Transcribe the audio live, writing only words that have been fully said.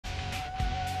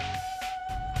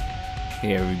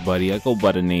Hey everybody, I go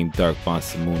by the name Dark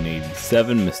Moon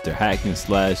 87, Mr. Hack and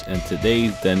Slash, and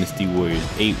today's Dynasty Warriors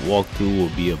 8 walkthrough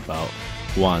will be about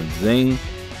Guan Xing,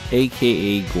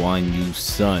 aka Guan Yu's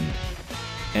son.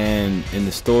 And in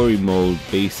the story mode,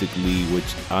 basically,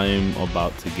 which I am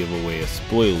about to give away a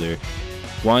spoiler,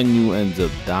 Guan Yu ends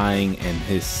up dying and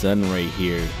his son right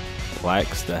here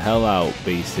blacks the hell out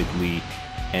basically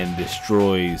and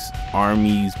destroys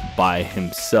armies by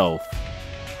himself,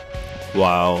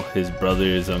 while his brother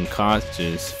is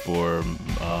unconscious for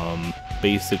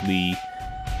basically,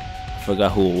 I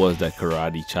forgot who it was that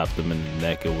karate chopped him in the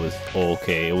neck. It was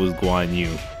it was Guan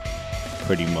Yu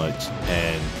pretty much,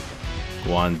 and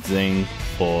Guan Xing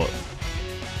fought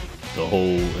the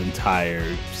whole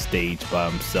entire stage by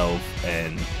himself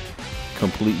and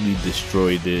completely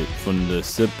destroyed it, from the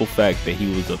simple fact that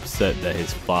he was upset that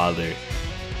his father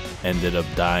ended up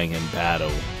dying in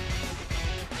battle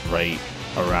right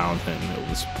around him. It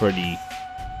was pretty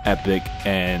epic,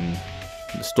 and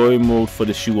the story mode for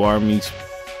the Shu army's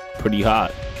pretty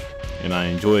hot and I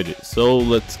enjoyed it. So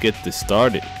let's get this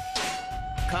started.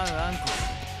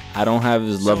 I don't have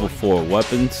his level 4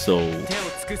 weapon, so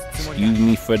excuse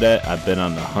me for that. I've been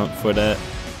on the hunt for that,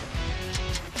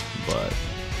 but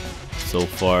so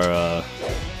far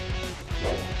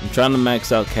I'm trying to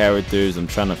max out characters. I'm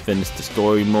trying to finish the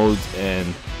story modes,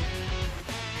 and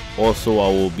also I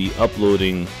will be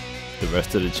uploading the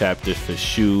rest of the chapters for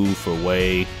Shu, for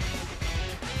Wei,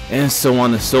 and so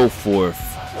on and so forth.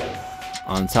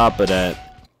 On top of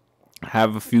that, I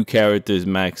have a few characters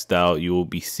maxed out. You will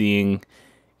be seeing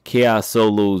Chaos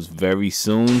solos very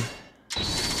soon.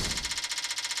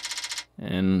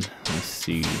 And let's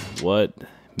see, what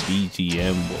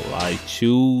BGM will I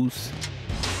choose?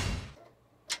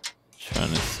 Trying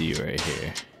to see right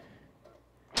here.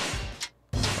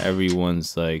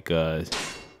 Everyone's like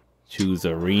choose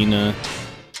arena,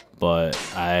 but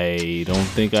I don't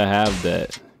think I have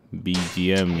that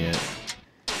BGM yet.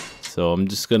 So I'm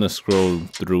just gonna scroll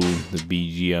through the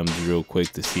BGMs real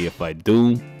quick to see if I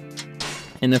do.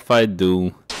 And if I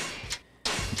do,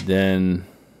 then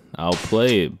I'll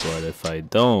play it. But if I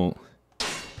don't,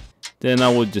 then I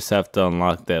would just have to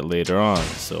unlock that later on.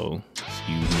 So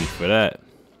excuse me for that.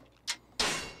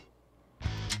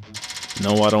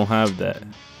 No, I don't have that.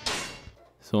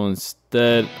 So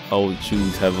instead, I will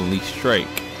choose Heavenly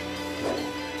Strike.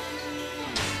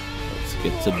 Let's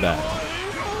get to battle.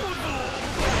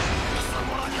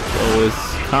 So his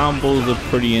combos are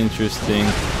pretty interesting,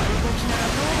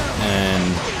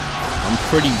 and I'm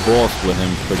pretty boss with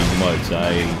him pretty much.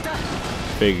 I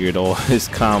figured all his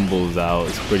combos out.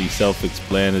 It's pretty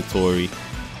self-explanatory.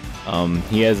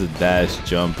 He has a dash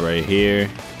jump right here.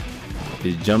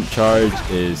 His jump charge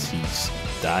is he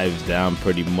dives down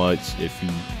pretty much. If you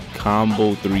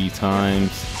combo 3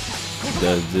 times, he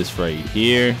does this right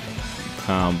here.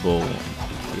 Combo 1, 2,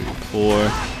 3, 4.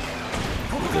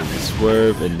 He does a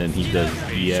swerve, and then he does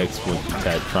VX once you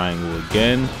tap triangle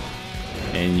again,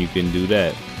 and you can do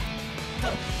that.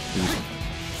 His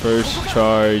first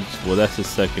charge, well, that's his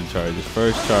second charge. The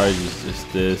first charge is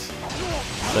just this.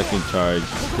 Second charge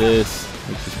is this,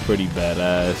 which is pretty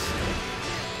badass.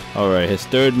 Alright, his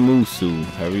third Musou.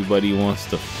 Everybody wants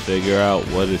to figure out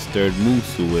what his third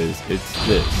Musou is. It's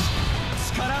this.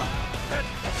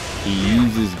 He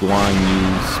uses Guan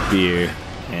Yu's spear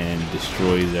and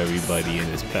destroys everybody in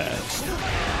his path.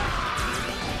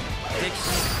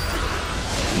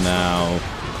 Now,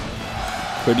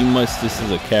 pretty much this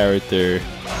is a character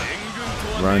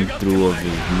run through of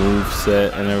his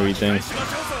moveset and everything.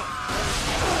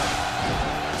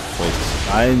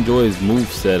 I enjoy his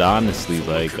moveset, honestly.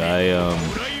 Like, at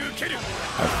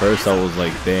first I was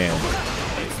like, damn,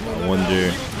 I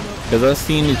wonder, because I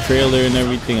seen the trailer and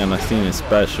everything, and I seen his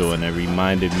special, and it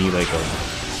reminded me like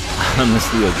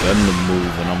honestly a Gundam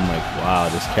move, and I'm like, wow,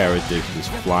 this character is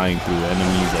just flying through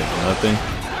enemies like nothing.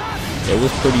 It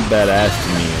was pretty badass to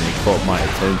me, and it caught my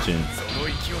attention.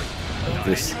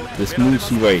 Like this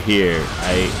Musou right here,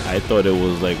 I thought it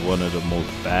was like one of the most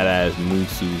badass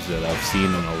Musous that I've seen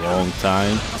in a long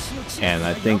time, and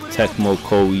I think Tecmo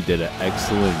Koei did an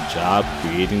excellent job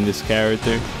creating this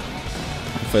character,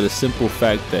 for the simple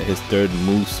fact that his third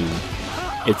Musou,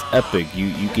 it's epic.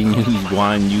 You can use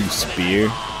Guan Yu's spear.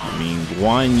 I mean,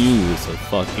 Guan Yu is a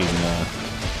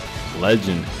fucking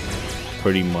legend,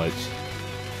 pretty much.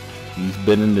 He's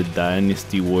been in the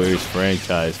Dynasty Warriors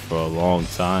franchise for a long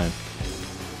time.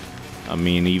 I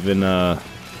mean, even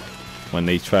when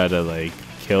they try to like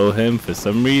kill him, for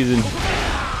some reason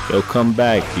he'll come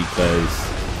back, because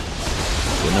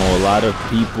you know, a lot of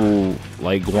people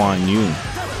like Guan Yu.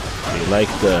 They like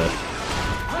the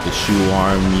the Shu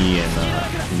army and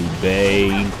Liu Bei,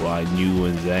 Guan Yu,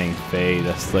 and Zhang Fei.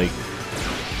 That's like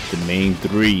the main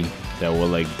three that were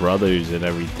like brothers and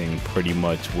everything. Pretty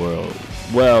much were.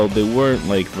 Well, they weren't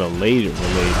like related,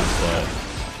 but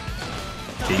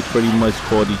they pretty much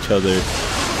called each other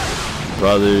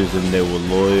brothers, and they were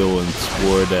loyal and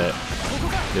swore that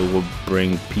they would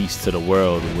bring peace to the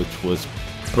world, which was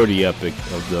pretty epic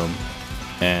of them.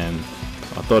 And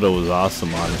I thought it was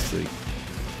awesome, honestly.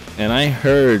 And I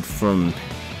heard from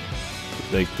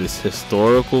like this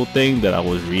historical thing that I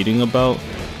was reading about,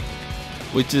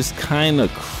 which is kind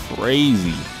of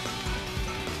crazy,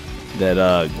 that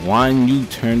Guan Yu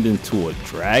turned into a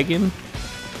dragon.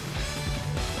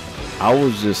 I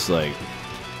was just like,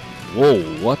 whoa,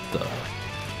 what the?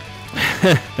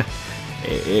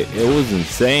 it was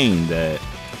insane that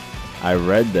I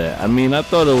read that. I mean, I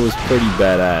thought it was pretty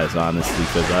badass, honestly,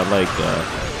 because I like the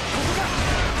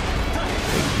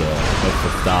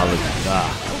mythology.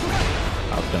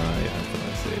 How can I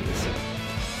say this?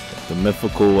 The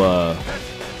mythical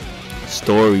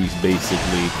stories,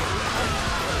 basically,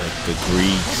 like the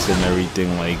Greeks and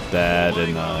everything like that,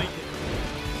 and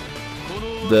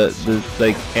the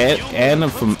like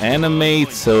from anime,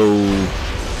 so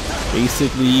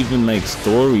basically even like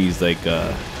stories like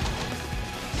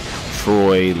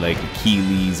Troy, like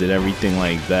Achilles and everything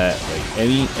like that. Like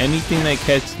anything that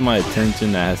catches my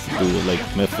attention that has to do with like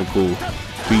mythical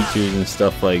creatures and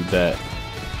stuff like that,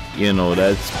 you know,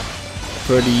 it's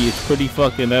pretty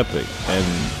fucking epic. And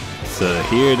to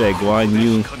hear that Guan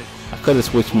Yu, I could have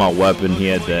switched my weapon. He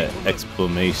had that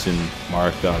exclamation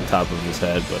mark on top of his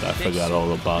head, but I forgot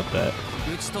all about that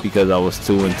because I was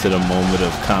too into the moment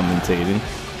of commentating.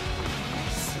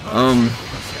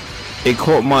 It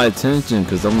caught my attention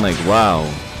because I'm like, wow,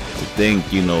 to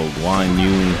think, you know, Guan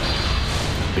Yu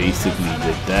basically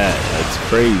did that. That's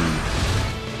crazy.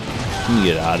 Let me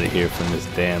get out of here from this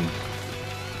damn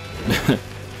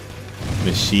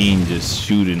machine just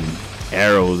shooting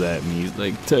arrows at me. He's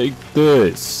like, take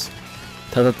this.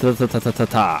 Ta ta ta ta ta ta ta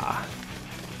ta.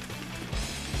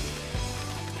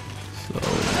 So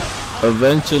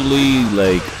eventually,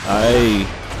 like, I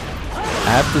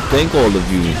have to thank all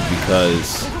of you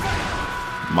because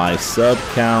my sub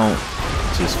count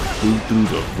just flew through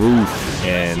the roof,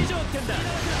 and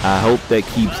I hope that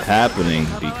keeps happening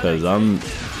because I'm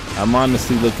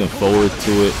honestly looking forward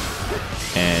to it,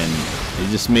 and it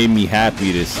just made me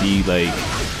happy to see, like,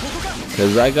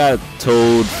 because I got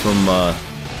told from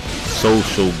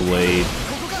Social Blade,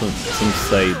 some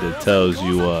site that tells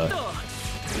you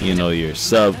you know, your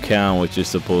sub count, what you're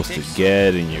supposed to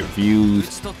get, and your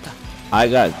views. I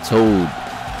got told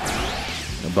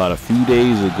about a few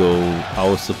days ago I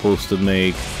was supposed to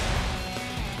make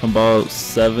about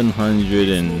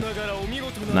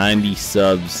 790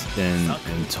 subs in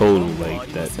total.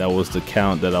 Like that was the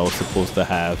count that I was supposed to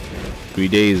have 3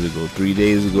 days ago. 3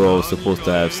 days ago I was supposed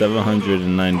to have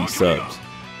 790 subs.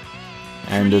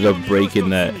 I ended up breaking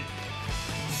that,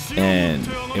 and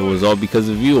it was all because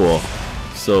of you all.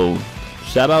 So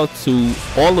shout out to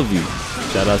all of you.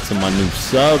 Shout out to my new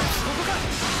subs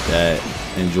that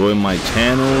enjoy my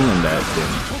channel and that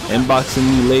been inboxing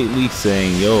me lately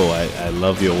saying, yo, I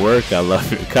love your work, I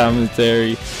love your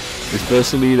commentary,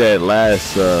 especially that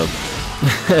last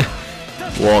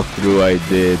walkthrough I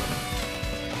did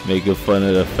making fun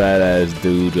of the fat ass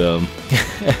dude,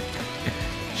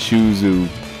 Shuzu.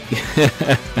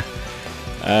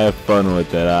 I had fun with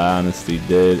that, I honestly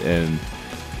did, and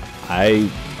I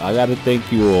gotta thank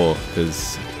you all,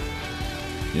 because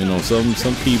you know,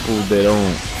 some people they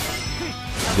don't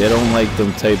like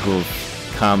them type of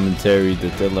commentary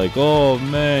that they're like, oh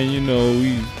man, you know,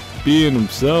 he's being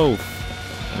himself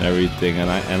and everything, and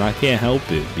I can't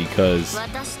help it because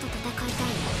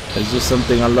it's just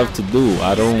something I love to do.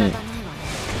 I don't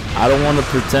want to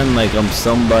pretend like I'm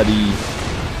somebody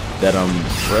that I'm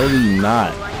really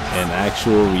not in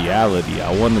actual reality.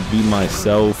 I want to be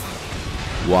myself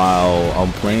while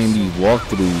I'm playing these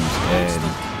walkthroughs and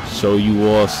show you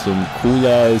all some cool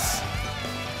ass,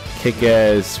 kick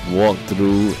ass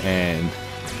walkthrough and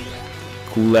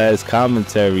cool ass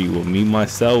commentary with me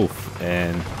myself.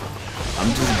 And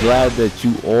I'm just glad that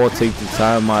you all take the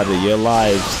time out of your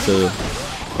lives to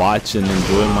watch and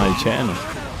enjoy my channel.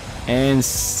 And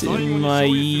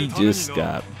Sinmai just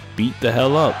got beat the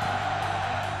hell up.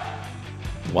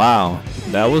 Wow,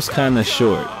 that was kind of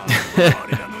short.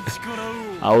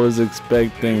 I was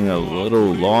expecting a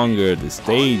little longer. The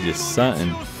stage is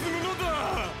something.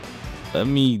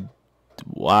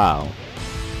 Wow.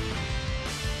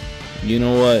 You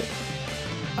know what?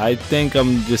 I think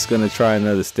I'm just gonna try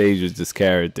another stage with this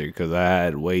character because I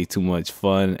had way too much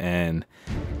fun, and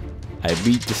I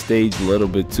beat the stage a little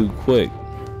bit too quick.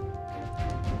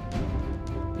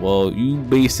 Well, you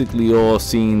basically all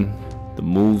seen the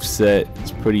move set.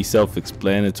 It's pretty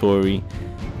self-explanatory.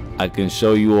 I can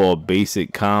show you all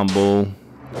basic combo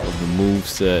of the move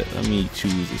set. Let me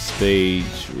choose a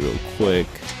stage real quick.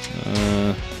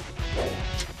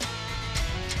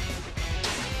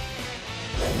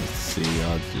 Let's see,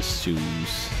 I'll just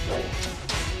choose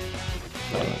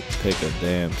pick a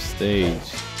damn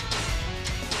stage,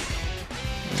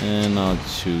 and I'll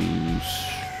choose,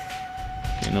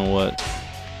 you know what,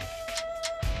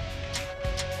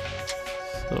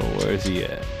 so where's he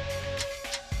at?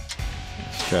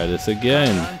 Let's try this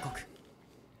again.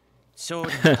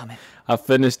 I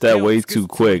finished that way too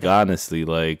quick, honestly.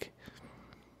 Like,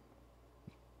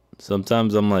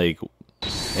 sometimes I'm like,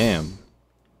 damn,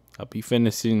 I'll be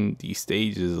finishing these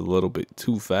stages a little bit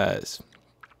too fast.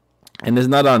 And it's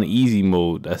not on easy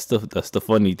mode. That's the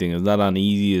funny thing. It's not on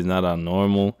easy, it's not on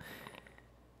normal.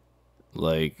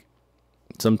 Like,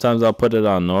 sometimes I'll put it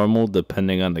on normal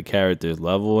depending on the character's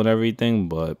level and everything,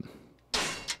 but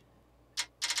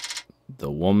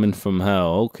the woman from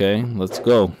hell, okay, let's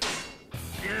go.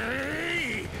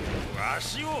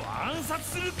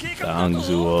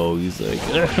 Musou, he's like,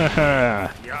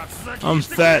 I'm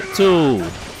fat too.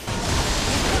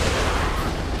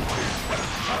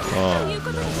 Oh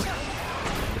no.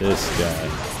 This guy.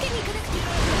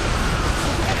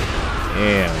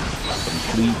 Damn.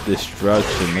 Complete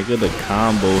destruction. Look at the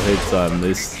combo hits on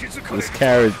this. This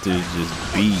character is just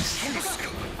beast.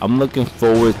 I'm looking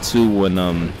forward to when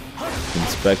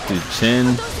Inspector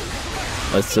Chin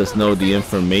lets us know the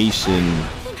information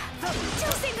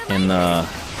in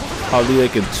probably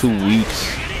like in 2 weeks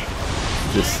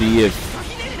to see if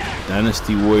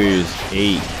Dynasty Warriors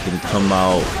 8 can come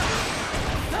out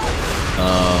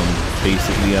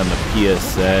basically on the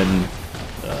PSN,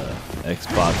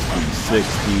 Xbox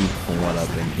 360, from what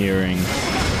I've been hearing.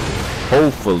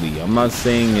 Hopefully, I'm not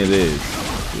saying it is,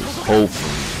 just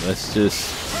hopefully. Let's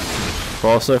just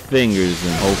cross our fingers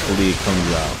and hopefully it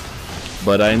comes out.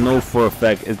 But I know for a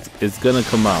fact it's gonna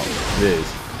come out. It is.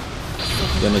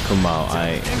 It's gonna come out.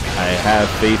 I have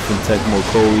faith in Tecmo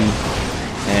Koei,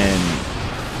 and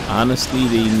honestly,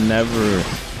 they never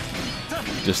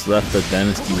just left the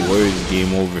Dynasty Warriors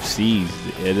game overseas.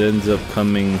 It ends up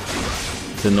coming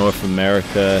to North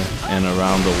America and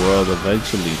around the world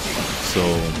eventually. So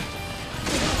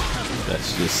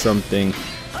that's just something.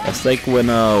 That's like when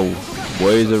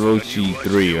Warriors Orochi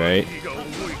 3, right?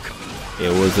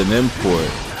 It was an import.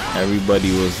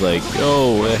 Everybody was like,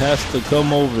 yo, it has to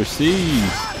come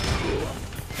overseas,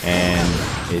 and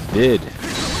it did.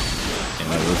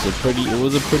 And it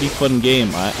was a pretty fun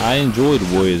game. I enjoyed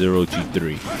Warriors Orochi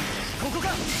 3.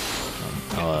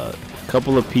 A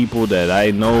couple of people that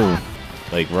I know,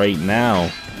 like right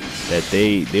now, that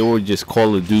they were just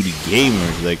Call of Duty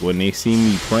gamers. Like when they see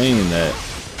me playing that,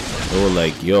 they were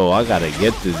like, yo, I gotta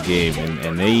get this game,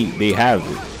 and they have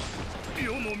it.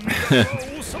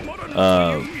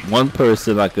 One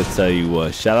person I could tell you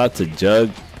was, shout out to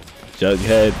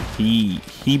Jughead.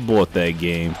 He bought that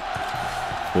game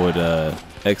for the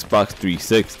Xbox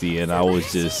 360, and I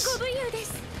was just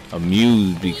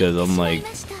amused because I'm like,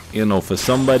 you know, for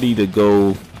somebody to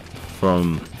go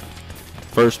from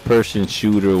first person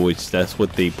shooter, which that's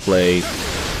what they play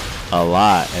a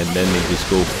lot, and then they just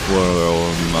go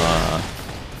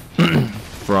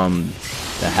from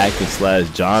the hack and slash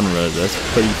genre, that's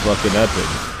pretty fucking epic.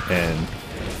 And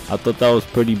I thought that was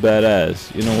pretty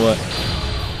badass. You know what?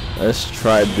 Let's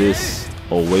try this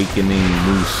Awakening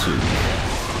Musou.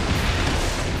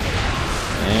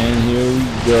 And here we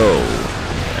go.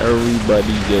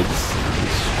 Everybody gets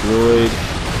destroyed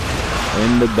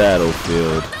in the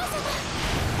battlefield.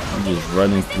 I'm just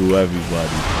running through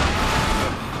everybody.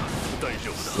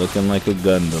 It's looking like a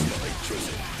Gundam.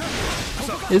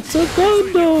 It's a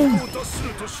Gundam!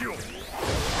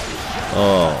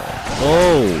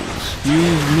 Oh,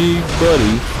 excuse me,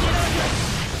 buddy.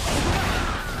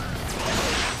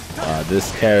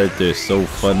 This character is so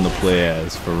fun to play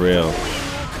as, for real.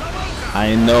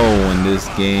 I know when this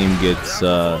game gets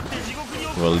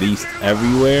released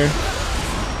everywhere,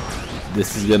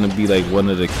 this is gonna be like one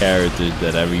of the characters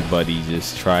that everybody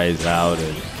just tries out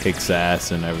and kicks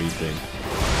ass and everything.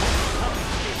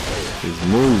 His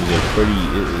moves are pretty,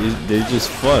 they're just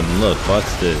fun. Look, watch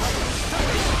this.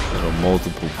 Little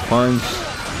multiple punch.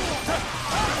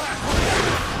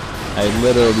 I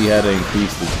literally had to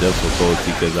increase the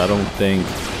difficulty because I don't think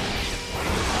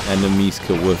enemies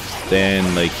could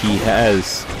withstand. Like, he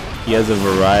has a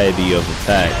variety of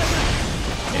attacks,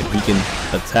 and he can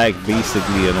attack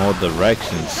basically in all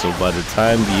directions. So by the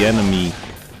time the enemy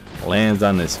lands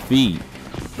on his feet,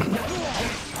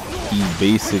 he's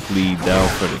basically down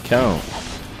for the count.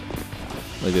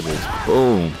 Look at this.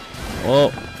 Boom.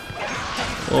 Oh.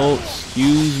 Oh,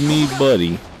 excuse me,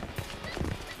 buddy.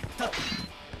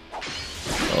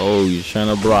 Oh, you're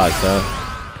trying to block, huh?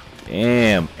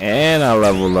 Damn. And I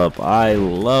level up. I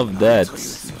love that.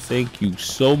 Thank you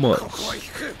so much.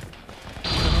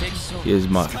 Here's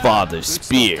my father's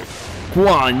spear.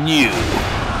 Guan Yu.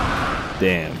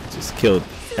 Damn. Just killed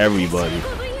everybody.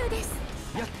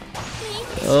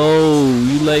 Oh,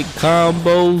 you like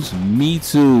combos? Me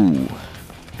too.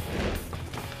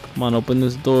 Come on, open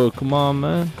this door. Come on,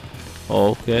 man.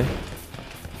 Oh, okay.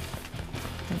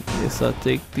 I guess I'll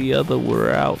take the other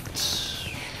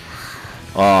route.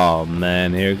 Oh,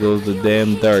 man. Here goes the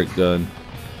damn dart gun.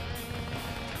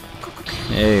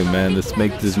 Hey, man. Let's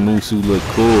make this Musou look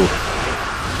cool.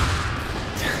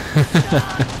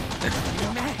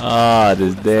 Ah,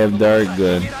 this damn dart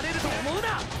gun.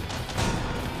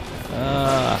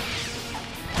 Ah.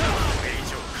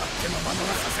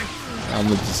 I'm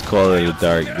gonna just call it a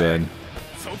dart gun.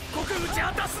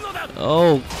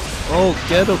 Oh, oh,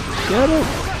 get him, get him.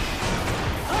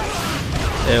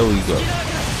 There we go.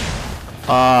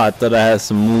 Ah, I thought I had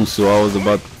some Musou. I was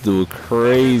about to do a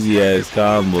crazy ass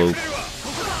combo.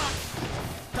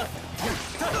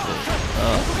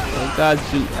 I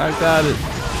got you, I got it.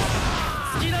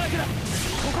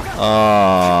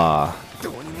 Ah,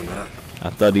 I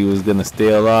thought he was gonna stay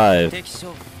alive.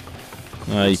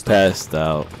 Ah, he passed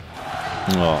out.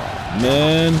 Oh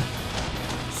man.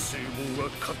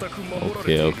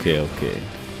 Okay, okay, okay.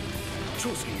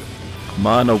 Come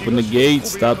on, open the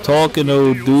gates. Stop talking,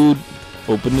 old dude.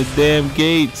 Open the damn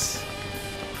gates.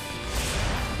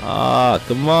 Ah,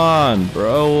 come on,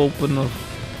 bro. Open the.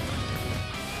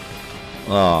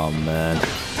 Oh man.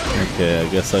 Okay, I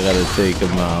guess I gotta take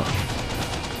him out.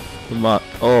 Come on.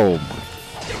 Oh.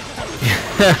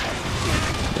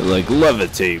 You're like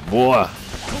levitate, boy.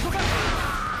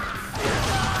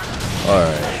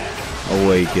 Alright,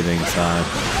 awakening time.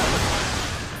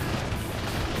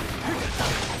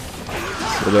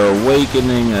 So the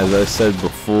awakening, as I said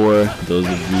before, those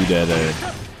of you that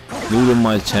are new to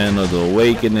my channel, the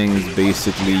awakening is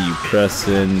basically you press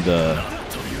in the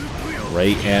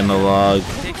right analog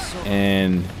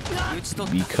and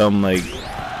become like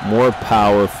more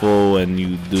powerful, and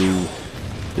you do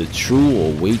the true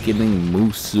awakening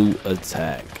Musou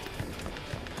attack.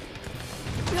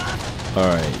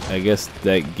 Alright, I guess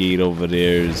that gate over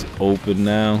there is open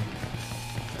now.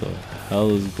 What the hell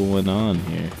is going on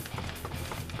here?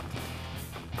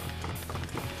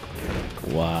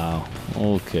 Wow,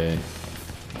 okay.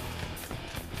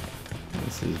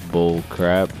 This is bull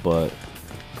crap, but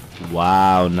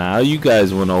wow, now you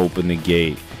guys want to open the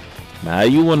gate. Now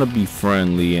you want to be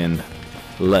friendly and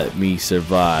let me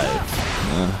survive.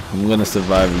 I'm gonna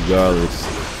survive regardless.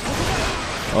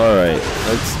 Alright,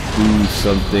 let's do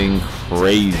something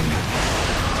crazy.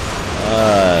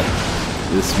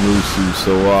 This Musou's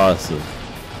so awesome.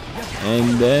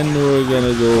 And then we're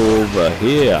gonna go over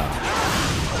here.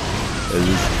 This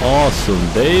is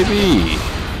awesome, baby.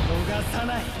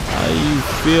 How you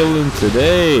feeling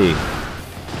today?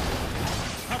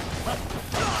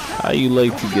 How you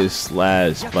like to get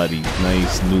slashed by these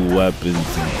nice new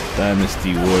weapons in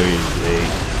Dynasty Warriors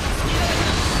 8?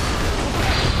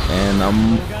 And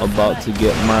I'm about to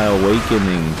get my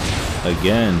awakening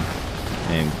again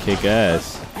and kick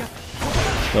ass.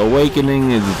 The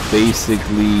awakening is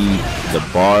basically the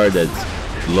bar that's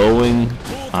glowing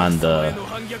on the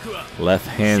left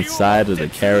hand side of the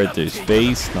character's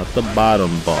face, not the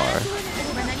bottom bar.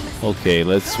 Okay,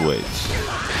 let's switch.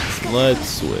 Let's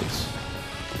switch.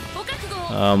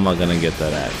 I'm not gonna get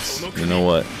that axe. You know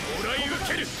what?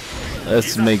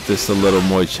 Let's make this a little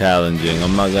more challenging.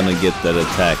 I'm not gonna get that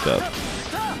attack up.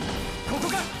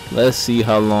 Let's see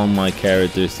how long my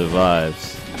character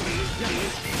survives.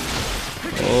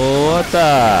 Oh, what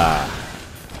the?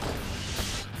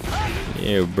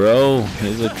 Here, bro.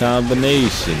 Here's a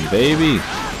combination, baby.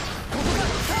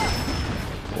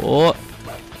 Oh.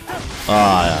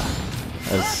 Ah,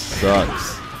 that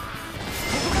sucks.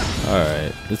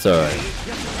 Alright, it's alright.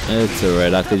 It's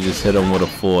alright. I could just hit him with a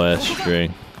full S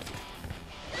string.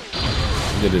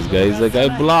 Look at this guy. He's like, I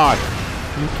block.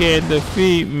 You can't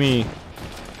defeat me.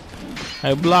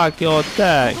 I block your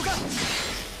attack.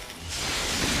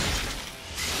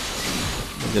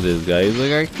 Look at this guy. He's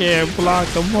like, I can't block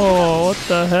them all. What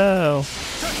the hell?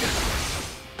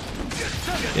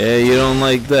 Yeah, you don't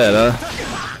like that, huh?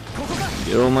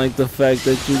 You don't like the fact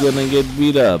that you're gonna get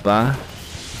beat up, huh?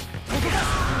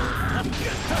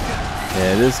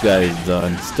 Yeah, this guy's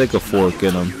done. Stick a fork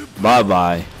in him.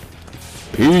 Bye-bye.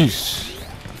 Peace.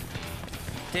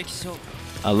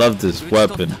 I love this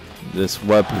weapon. This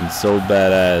weapon's so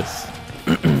badass.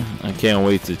 I can't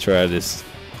wait to try this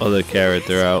other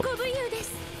character out.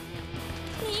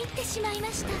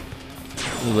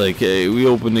 Like, hey, we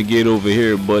opened the gate over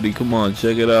here, buddy. Come on,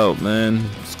 check it out, man.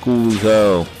 It's cool as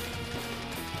hell.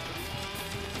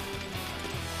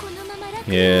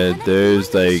 Yeah,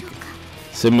 there's like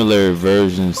similar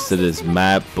versions to this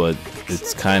map, but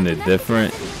it's kind of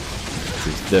different.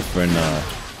 There's different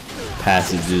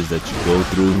passages that you go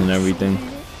through and everything.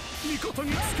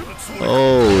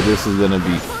 Oh, this is gonna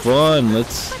be fun.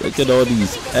 Let's look at all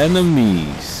these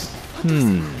enemies.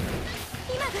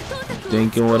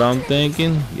 Thinking what I'm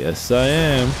thinking? Yes, I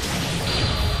am.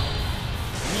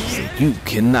 So you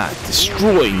cannot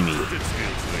destroy me.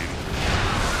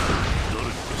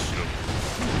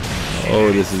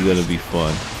 Oh, this is gonna be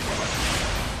fun.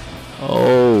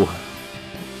 Oh,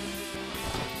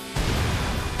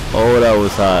 that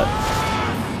was hot.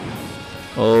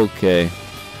 Okay.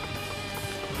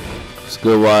 It's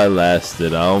good while it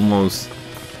lasted. I almost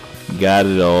got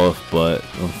it off, but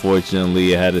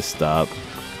unfortunately I had to stop.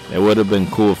 It would have been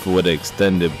cool if it would have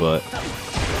extended, but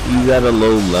he's at a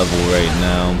low level right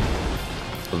now.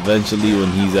 Eventually,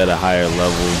 when he's at a higher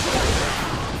level,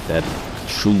 that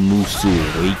true Musou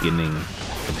awakening will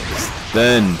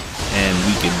extend, and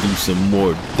we can do some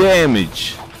more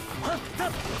damage.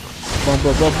 Ba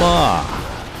ba ba ba.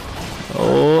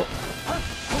 Oh,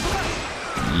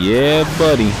 yeah,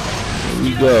 buddy. Here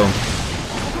we go.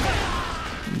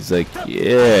 He's like,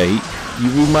 yeah, he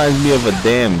reminds me of a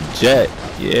damn jet.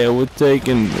 Yeah, we're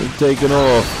taking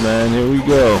off, man. Here we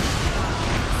go.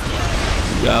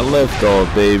 We got lift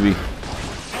off, baby.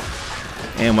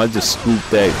 Damn, I just scooped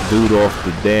that dude off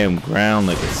the damn ground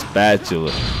like a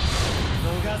spatula.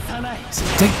 So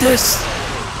take this.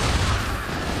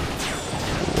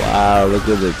 Wow, look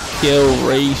at the kill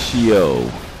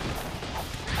ratio.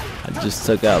 I just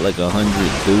took out like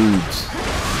 100 dudes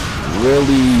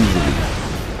really easily.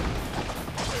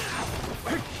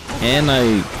 And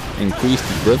I increased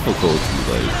the difficulty.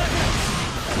 Like,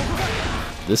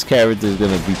 this character is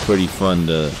gonna be pretty fun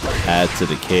to add to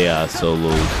the chaos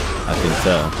solos, I can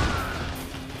tell.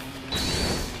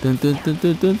 Dun, dun, dun,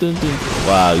 dun, dun, dun, dun.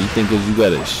 Wow, you think because you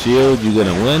got a shield you're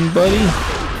gonna win, buddy?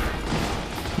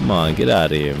 Come on, get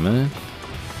out of here, man.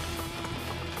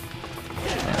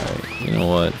 Alright, you know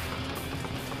what?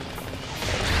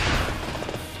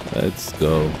 Let's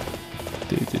go.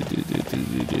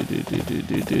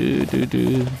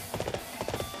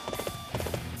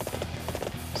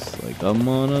 It's like I'm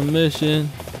on a mission.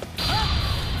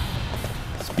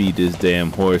 Speed this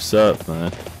damn horse up,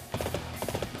 man.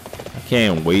 I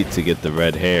can't wait to get the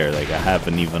red hair. Like, I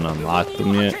haven't even unlocked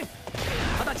them yet.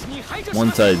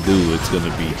 Once I do, it's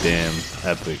gonna be damn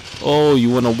epic. Oh, you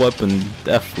want a weapon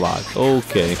deathlock?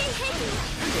 Okay.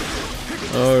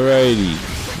 Alrighty.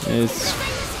 It's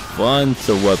fun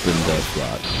to weapon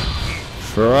deathlock.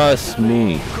 Trust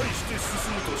me.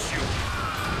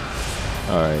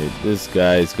 Alright, this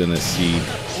guy's gonna see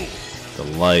the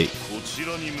light.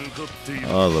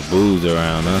 Oh, the boo's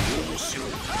around, huh?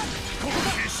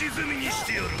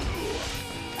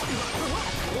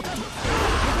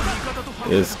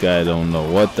 This guy don't know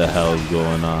what the hell's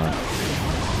going on. I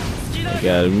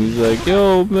got him. He's like,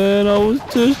 yo, man, I was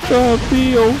just trying to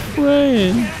be your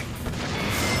friend.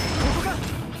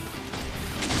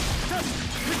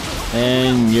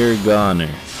 And you're goner.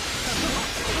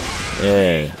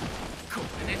 Yeah.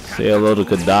 Say hello to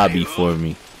Kadabi for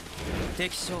me.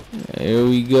 Here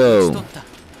we go.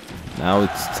 Now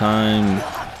it's time.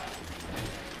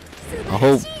 I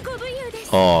hope.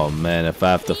 Oh man, if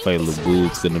I have to fight Lubu,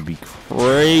 it's gonna be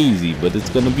crazy, but it's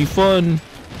gonna be fun.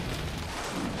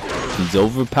 He's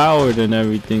overpowered and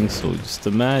everything, so just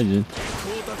imagine.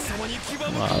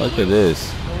 Wow, look at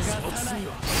this.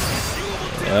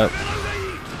 Yep.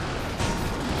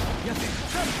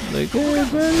 Like, hey,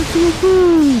 man, it's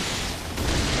Lubu.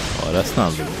 Oh, that's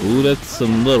not Lubu, that's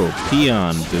some little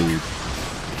peon dude.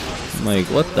 I'm like,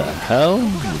 what the hell?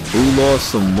 Lubu lost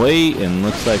some weight and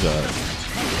looks like a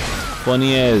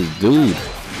funny ass dude.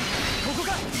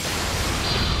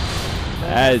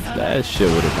 That shit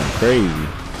would have been crazy.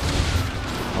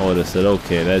 I would have said,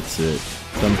 okay, that's it.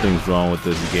 Something's wrong with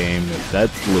this game. If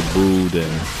that's Lubu, then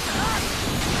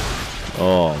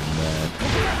oh man.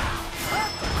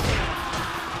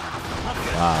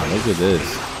 Wow, look at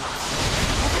this.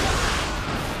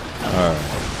 Alright.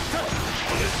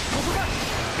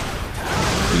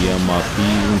 Be on my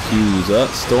P's and Q's. Up,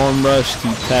 Storm Rush,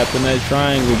 keep tapping that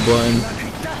triangle button.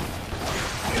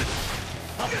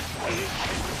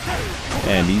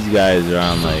 And these guys are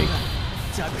on like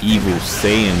evil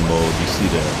Saiyan mode. You see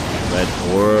the red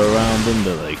aura around them?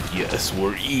 They're like, yes,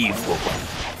 we're evil.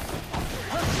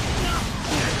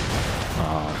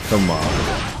 Oh, come on.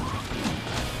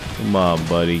 Come on,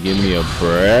 buddy. Give me a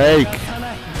break.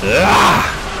 Ah!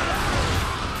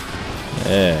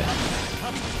 Yeah.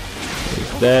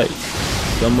 Take that.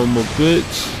 Some of my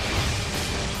bitch.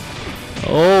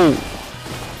 Oh.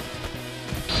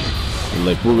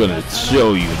 Like, we're gonna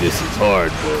show you this is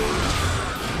hard mode.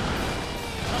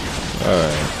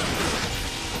 Alright.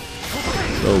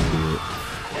 So good.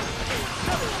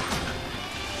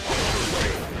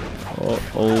 Oh,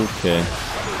 okay.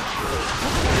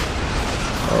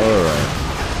 Alright.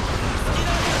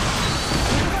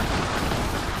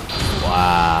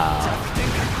 Wow.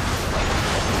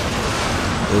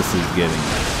 This is getting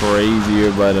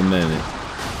crazier by the minute.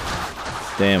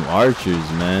 Damn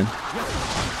archers, man.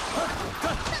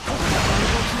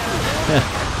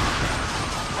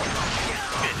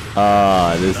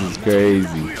 Ah, this is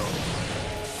crazy.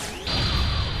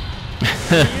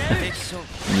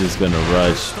 I'm just gonna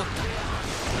rush.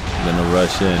 I'm gonna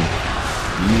rush in.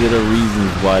 These are the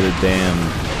reasons why the damn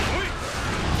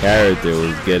character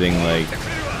was getting like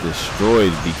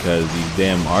destroyed, because these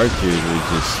damn archers were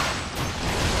just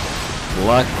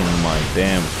blocking my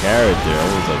damn character. I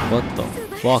was like, what the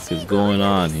fuck is going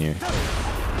on here?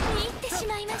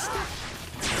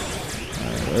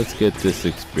 Alright, let's get this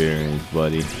experience,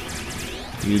 buddy.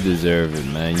 You deserve it,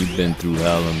 man. You've been through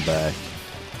hell and back.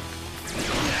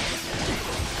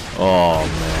 Oh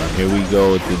man, here we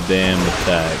go with the damn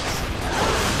attacks.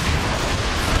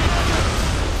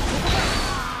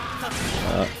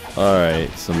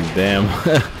 Alright, some damn...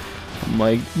 I'm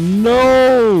like,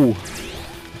 no!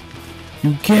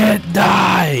 You can't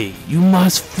die! You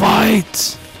must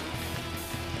fight!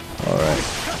 Alright.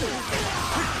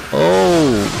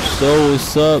 Oh, so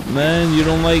what's up, man? You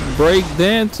don't like break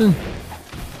dancing?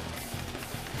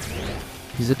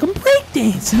 He's like, I'm break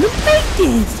dancing, I'm break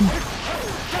dancing.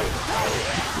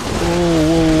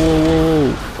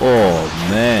 Whoa. Oh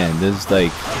man, there's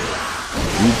like a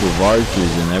group of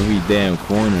archers in every damn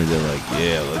corner. They're like,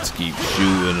 yeah, let's keep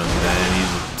shooting him, man.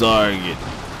 He's a target.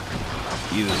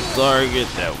 He's a target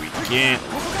that we can't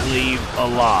leave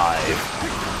alive.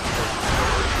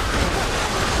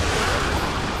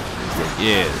 He's like,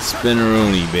 yeah,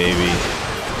 spinneroonie, baby.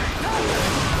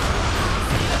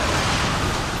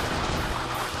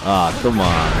 Ah, come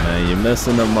on, man. You're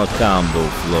messing up my combo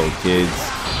flow, kids.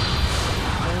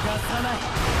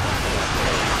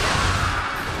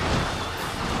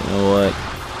 You know what?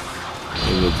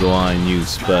 It was Guan Yu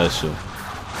special.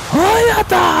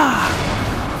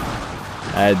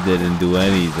 That didn't do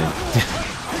anything.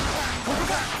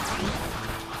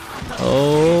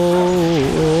 Oh.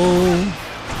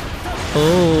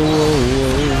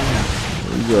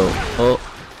 Here we go.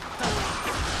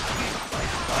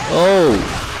 Oh.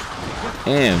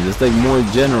 Damn, there's like more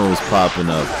generals popping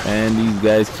up, and these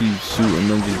guys keep shooting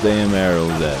them with damn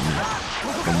arrows at me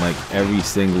from like every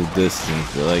single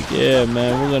distance. They're like, yeah,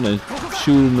 man, we're gonna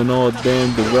shoot them in all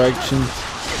damn directions.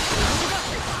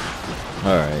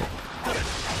 Alright.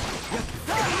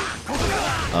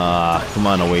 Come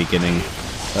on, Awakening.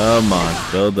 Come on,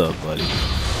 build up, buddy.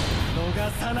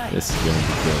 This is gonna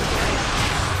be good.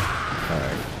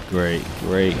 Alright,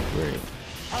 great.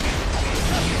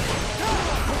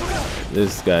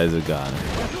 This guy's a goner.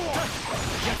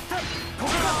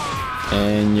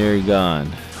 And you're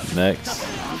gone. Next.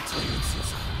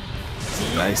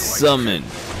 I summon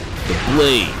the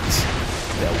blades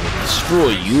that will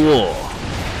destroy you all.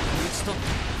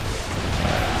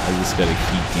 I just gotta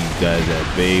keep these guys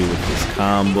at bay with this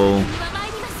combo.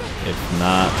 If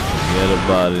not, forget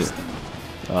about it.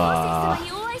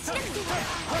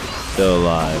 Still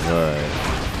alive, alright.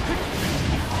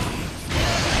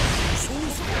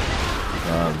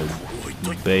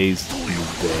 The base,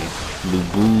 Lu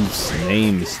Bu's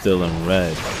name is still in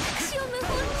red. So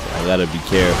I gotta be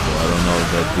careful. I don't know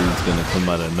if that dude's gonna come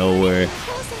out of nowhere,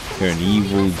 turn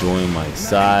evil, join my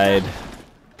side.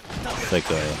 It's like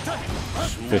a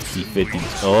 50-50.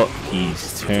 Oh,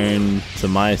 he's turned to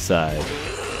my side.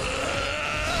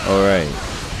 Alright.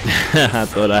 I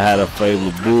thought I had to fight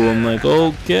Lu Bu. I'm like,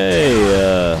 okay,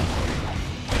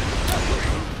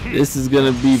 this is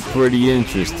gonna be pretty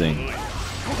interesting.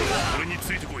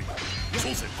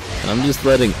 I'm just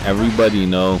letting everybody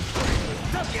know,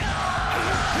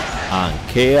 on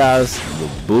Chaos, Lu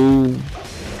Bu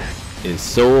is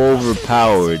so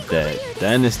overpowered that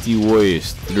Dynasty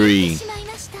Warriors 3,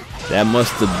 that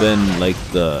must have been like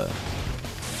the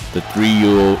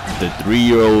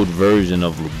 3-year-old version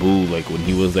of Lu Bu, like when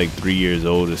he was like 3 years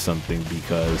old or something,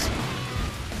 because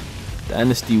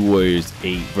Dynasty Warriors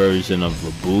 8 version of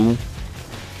Labu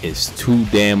is too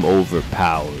damn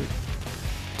overpowered.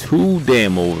 Too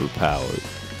damn overpowered.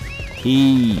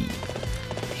 He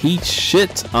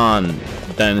shits on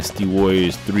Dynasty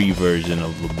Warriors 3 version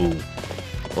of Labu.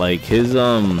 Like his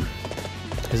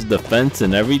defense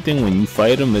and everything, when you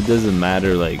fight him, it doesn't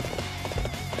matter like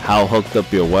how hooked up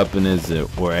your weapon is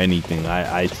or anything.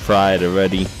 I tried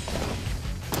already.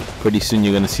 Pretty soon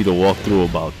you're gonna see the walkthrough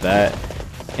about that,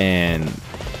 and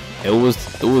it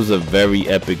was a very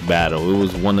epic battle. It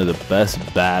was one of the best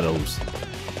battles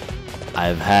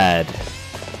I've had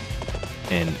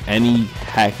in any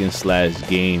hack and slash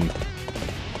game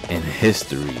in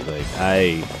history. Like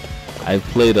I've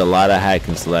played a lot of hack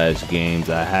and slash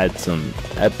games. I had some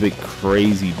epic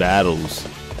crazy battles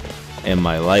in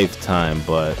my lifetime,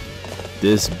 but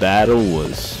this battle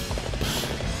was,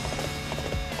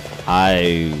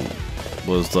 I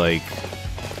was like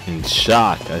in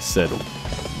shock. I said,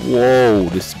 whoa,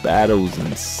 this battle is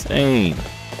insane.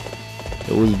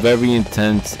 It was very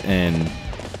intense and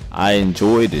I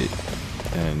enjoyed it.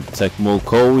 And Tecmo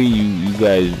Koei, you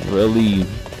guys really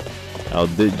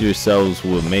outdid yourselves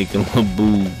with making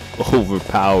Labu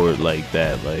overpowered like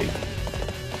that. Like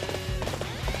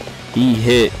he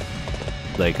hit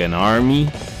like an army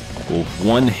with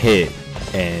one hit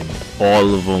and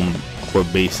all of them were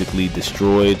basically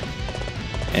destroyed,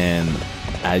 and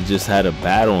I just had to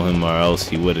battle him or else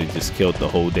he would have just killed the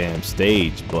whole damn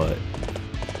stage. But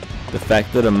the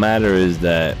fact of the matter is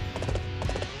that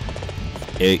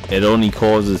it only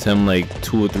causes him like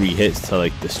 2 or 3 hits to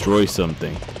like destroy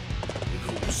something,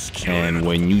 and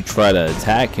when you try to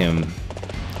attack him,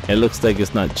 it looks like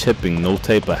it's not chipping no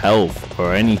type of health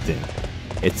or anything.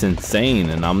 It's insane,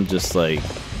 and I'm just like,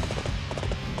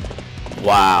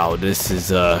 wow, this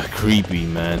is creepy,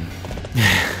 man.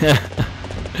 I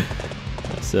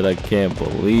said I can't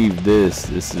believe this.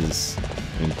 This is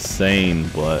insane.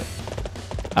 But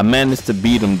I managed to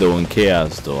beat him though in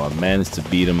chaos though. I managed to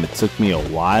beat him. It took me a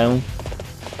while,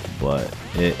 but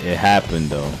it happened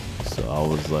though. So I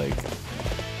was like,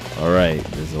 all right,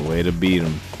 there's a way to beat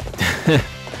him.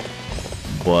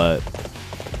 But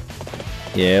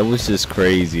yeah, it was just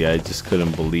crazy. I just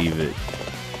couldn't believe it.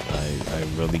 I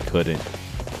really couldn't.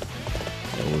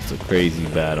 It was a crazy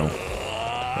battle.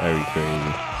 Very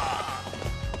crazy.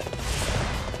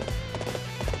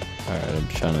 Alright, I'm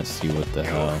trying to see what the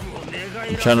hell.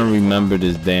 I'm trying to remember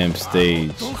this damn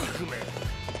stage. I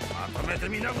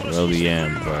really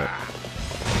am, but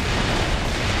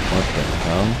what the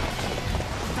hell?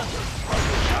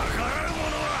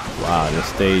 Wow, this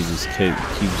stage just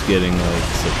keeps getting like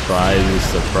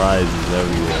surprises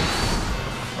everywhere.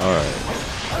 Alright,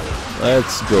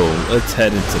 let's go. Let's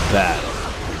head into battle.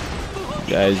 You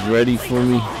guys ready for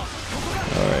me?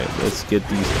 Alright, let's get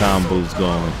these combos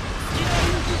going.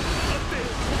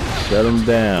 Shut them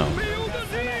down.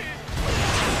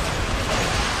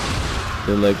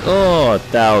 They're like, oh,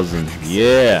 1,000.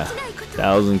 Yeah,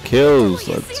 1,000 kills.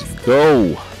 Let's go.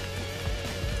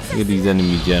 Look at these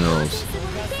enemy generals.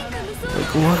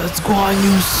 Like, what's Guan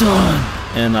Yu, son?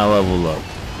 And I level up.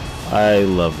 I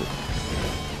love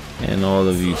it. And all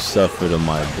of you suffer to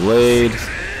my blade.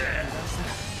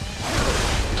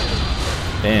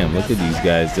 Damn, look at these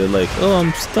guys. They're like, oh,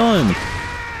 I'm stunned.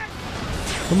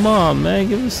 Come on, man.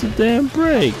 Give us a damn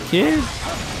break, kid.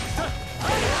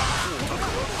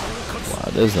 Wow,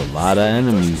 there's a lot of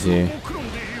enemies here.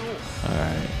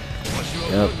 Alright.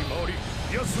 Yep.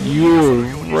 You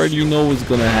already know what's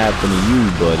gonna happen to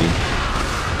you, buddy.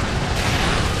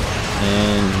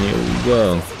 And here we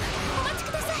go.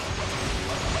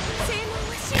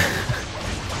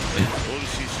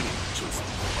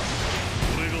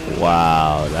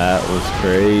 Wow, that was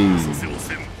crazy.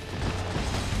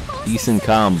 Decent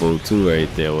combo too right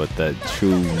there with that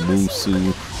true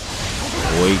Musou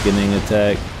awakening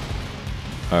attack.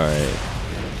 Alright.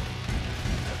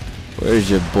 Where's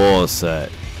your boss at?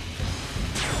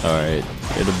 Alright,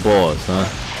 you're the boss, huh?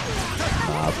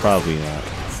 Nah, probably not.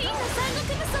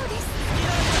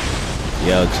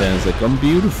 Yao Chan's like, I'm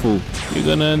beautiful. You're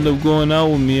gonna end up going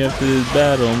out with me after this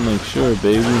battle. I'm like, sure,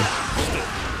 baby.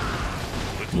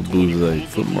 Labu's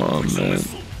like, come on, man.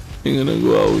 You're gonna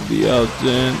go out with the Yao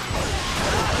Chan.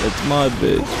 That's my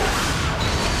bitch.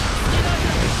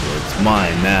 It's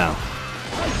mine now.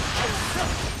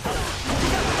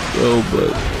 Yo,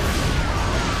 but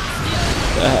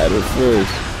I had her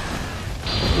first.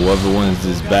 Whoever wins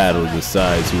this battle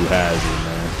decides who has it,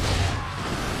 man.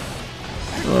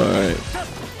 Alright.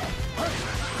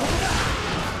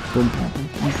 Boom, boom, boom,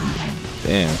 boom, boom.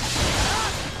 Damn.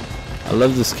 I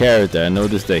love this character. I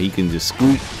noticed that he can just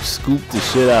scoop the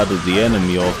shit out of the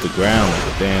enemy off the ground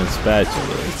with a damn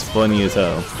spatula. It's funny as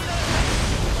hell.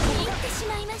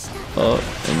 Oh,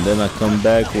 and then I come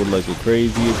back with like a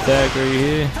crazy attack right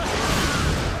here.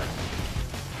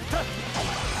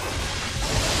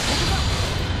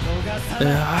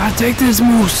 I take this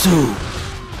Musou.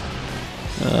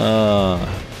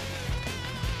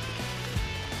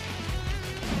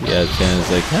 Yeah, Chan's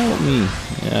like, help me.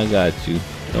 Yeah, I got you.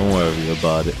 Don't worry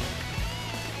about it.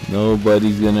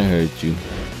 Nobody's gonna hurt you.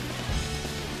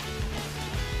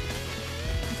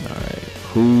 Alright,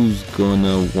 who's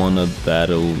gonna wanna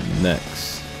battle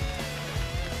next?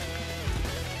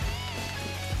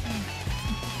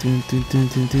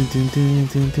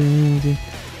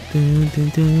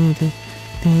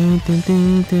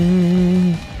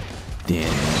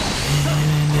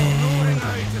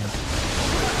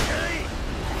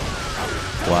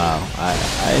 Wow,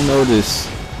 I noticed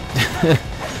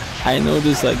I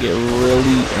noticed I get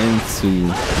really into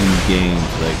these games.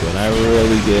 Like when I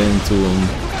really get into them,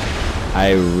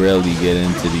 I really get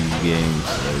into these games.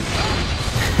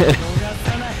 Like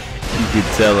you can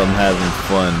tell I'm having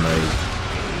fun. Like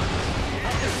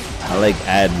I like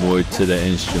add more to the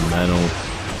instrumental.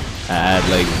 I add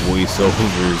like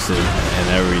voiceovers and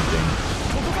everything.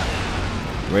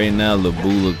 Right now,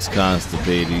 Lebu looks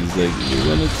constipated. He's like, "You're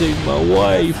gonna take my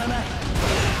wife,"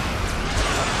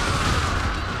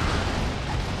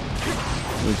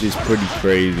 which is pretty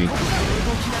crazy.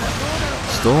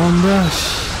 Storm Rush,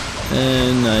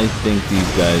 and I think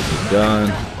these guys are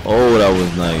done. Oh, that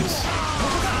was nice.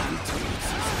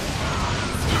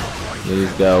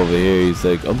 This guy over here, he's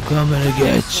like, "I'm coming to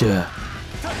get you,"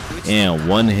 and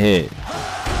one hit.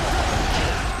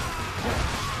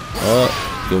 Oh.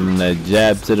 Give him that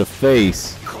jab to the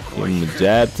face. Give him a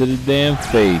jab to the damn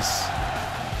face.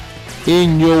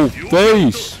 In your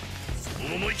face.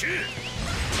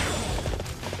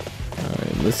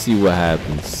 Alright, let's see what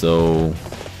happens. So,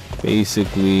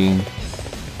 basically,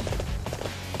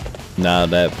 now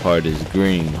that part is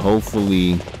green.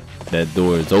 Hopefully, that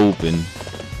door is open.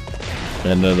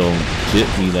 And it'll jit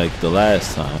me like the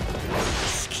last time.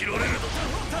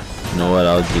 You know what?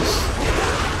 I'll just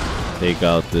take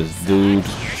out this dude,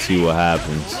 see what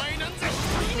happens.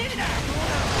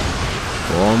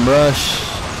 Storm Rush.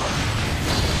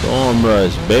 Storm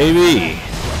Rush, baby.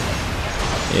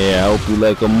 Yeah, I hope you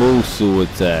like a Musou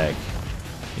attack.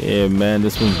 Yeah, man,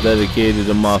 this one's dedicated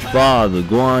to my father,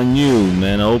 Guan Yu,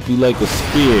 man. I hope you like a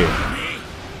spear.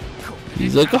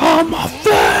 He's like, oh, my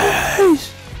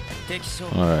face!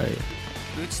 Alright.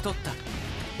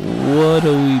 What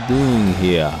are we doing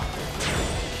here?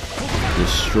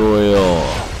 Destroy all.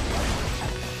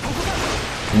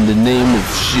 In the name of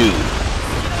Shu.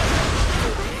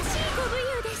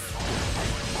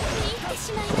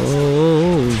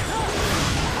 Oh.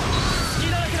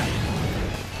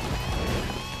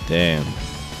 Damn.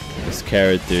 This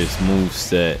character's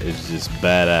moveset is just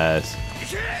badass.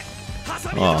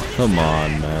 Oh, come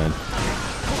on, man.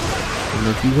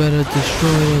 Look, you gotta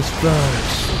destroy us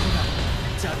first.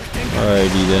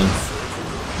 Alrighty then.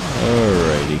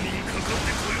 Alrighty.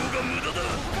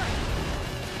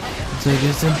 It's like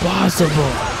it's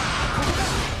impossible.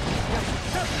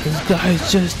 This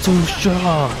guy's just too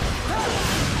strong.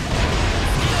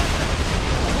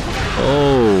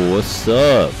 Oh, what's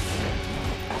up?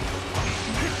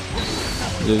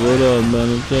 Like, what up, man?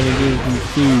 I'm trying to get some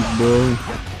sleep, bro.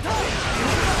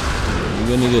 We're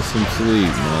gonna get some sleep,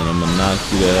 man. I'm gonna knock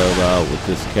you the hell out with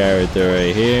this character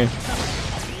right here.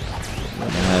 I'm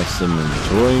gonna have some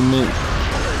enjoyment.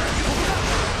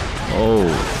 Oh,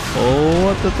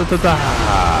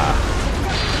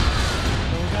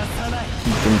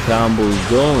 keep them combos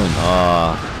going.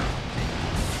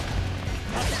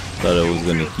 Thought it was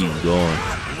gonna keep going.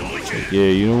 Like,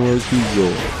 yeah, you know what? Keep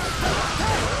going.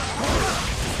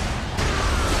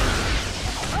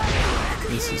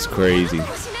 This is crazy.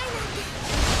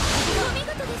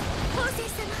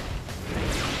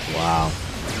 Wow.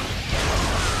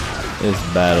 This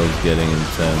battle's getting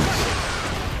intense.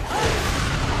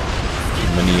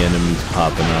 Many enemies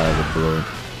popping out of the blue.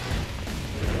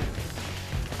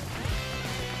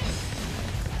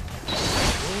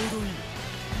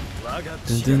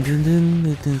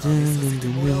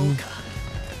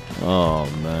 Oh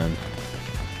man.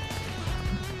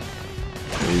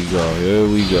 Here we go, here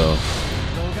we go.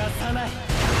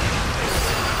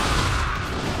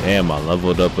 Damn, I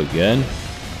leveled up again?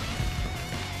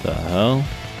 The hell?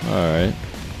 Alright.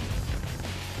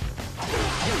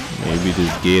 Maybe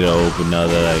this gate will open now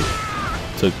that I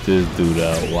took this dude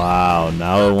out. Wow,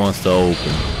 now it wants to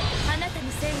open.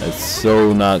 That's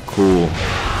so not cool.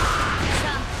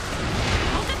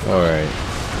 Alright.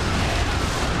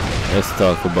 Let's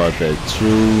talk about that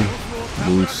true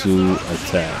Musou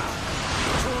attack.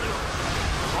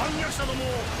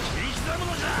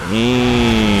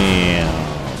 Damn.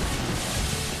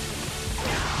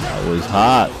 That was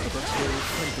hot.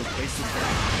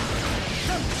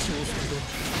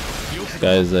 This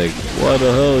guy's like, what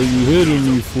the hell are you hitting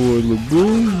me for,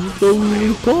 LeBron? I thought we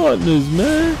were partners,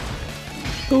 man. I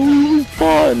thought we was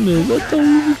partners. I thought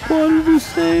we was part of the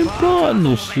same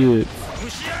partnership.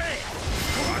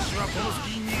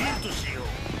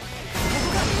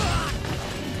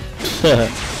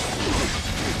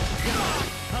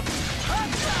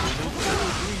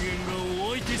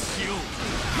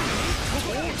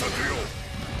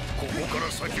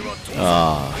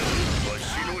 Ah.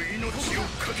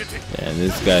 And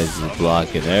this guy's just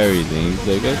blocking everything. He's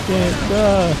like, I can't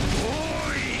die.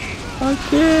 I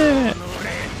can't.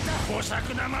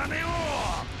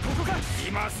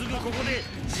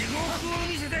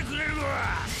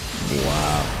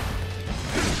 Wow.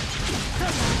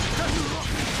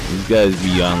 These guys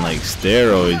be on like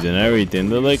steroids and everything.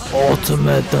 They're like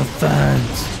ultimate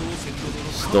defense.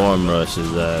 Storm rush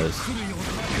his ass.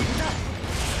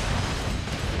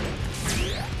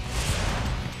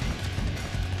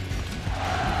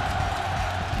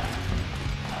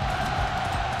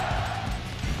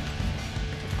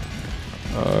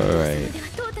 Alright,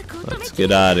 let's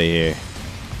get out of here.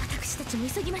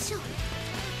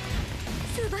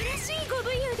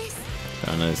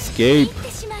 Trying to escape.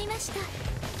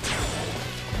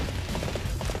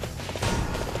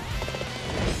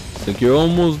 It's like you're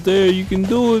almost there. You can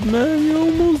do it, man. You're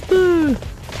almost there.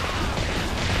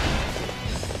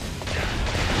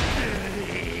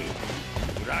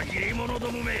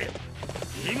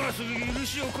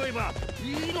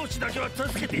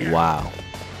 Wow.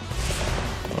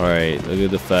 Alright, look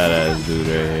at the fat ass dude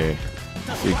right here.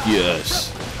 It's like,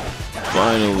 yes.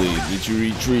 Finally, did you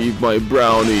retrieve my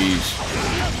brownies?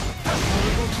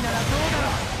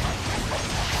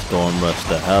 Storm rush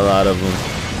the hell out of him.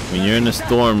 When you're in a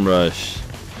storm rush,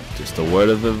 just a word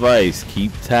of advice,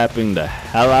 keep tapping the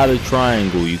hell out of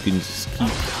triangle. You can just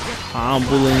keep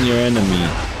comboing your enemy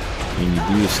when you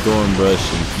do the storm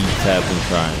rush and keep tapping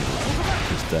triangle.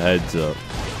 Just a heads up.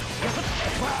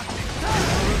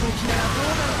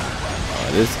 Oh,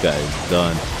 this guy's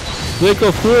done. Stick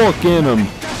a fork in him.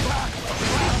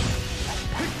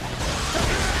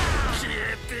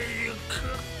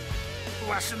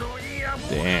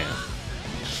 Damn.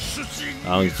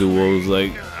 Musou was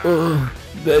like, oh,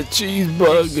 that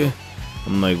cheeseburger.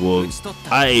 I'm like, well,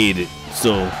 I ate it,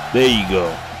 so there you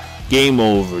go. Game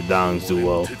over,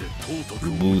 Musou.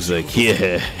 Boo's like,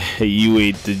 yeah, you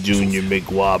ate the Junior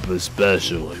McWhopper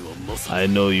special. I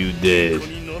know you did.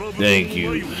 Thank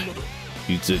you.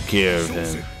 You took care of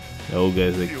him. The old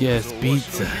guy's like, yes,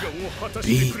 pizza.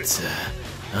 Pizza.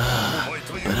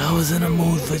 But I was in a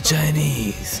mood for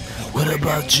Chinese. What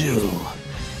about you?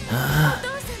 Huh?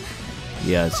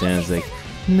 Yeah, Chan's like,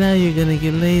 now you're gonna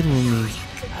get laid with me.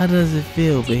 How does it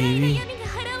feel, baby?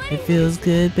 It feels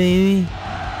good, baby.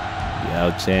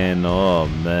 Yao Chan, oh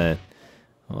man.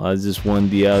 Well, I just won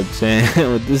the Yao Chan.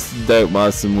 This is Dark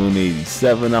Masamune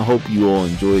 87. I hope you all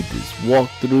enjoyed this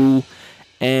walkthrough.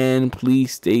 And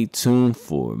please stay tuned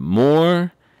for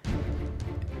more.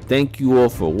 Thank you all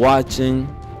for watching.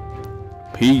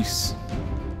 Peace.